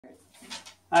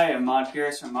Hi, I'm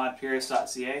ModPurist from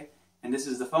ModPurist.ca, and this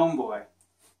is the Phone Boy.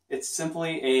 It's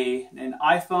simply an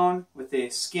iPhone with a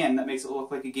skin that makes it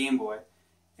look like a Game Boy.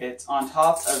 It's on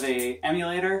top of an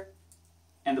emulator,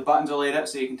 and the buttons are laid out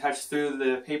so you can touch through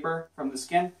the paper from the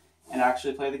skin and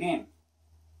actually play the game.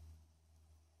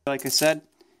 Like I said,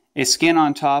 a skin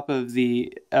on top of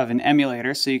an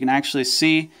emulator, so you can actually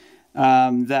see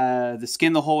the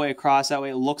skin the whole way across. That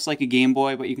way it looks like a Game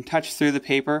Boy, but you can touch through the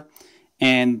paper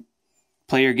and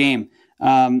play your game.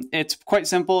 It's quite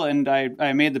simple, and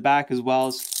I made the back as well.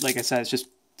 As, like I said, it's just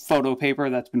photo paper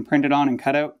that's been printed on and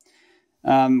cut out.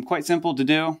 Quite simple to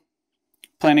do.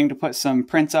 Planning to put some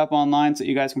prints up online so that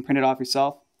you guys can print it off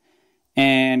yourself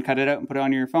and cut it out and put it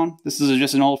on your phone. This is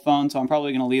just an old phone, so I'm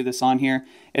probably going to leave this on here.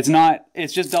 It's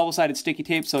just double-sided sticky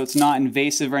tape, so it's not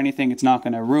invasive or anything. It's not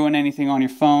going to ruin anything on your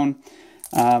phone.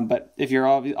 But if you're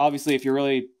obviously if you're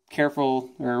really careful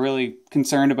or really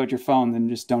concerned about your phone, then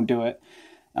just don't do it.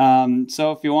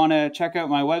 So if you want to check out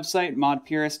my website,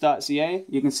 ModPurist.ca,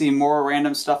 you can see more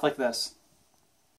random stuff like this.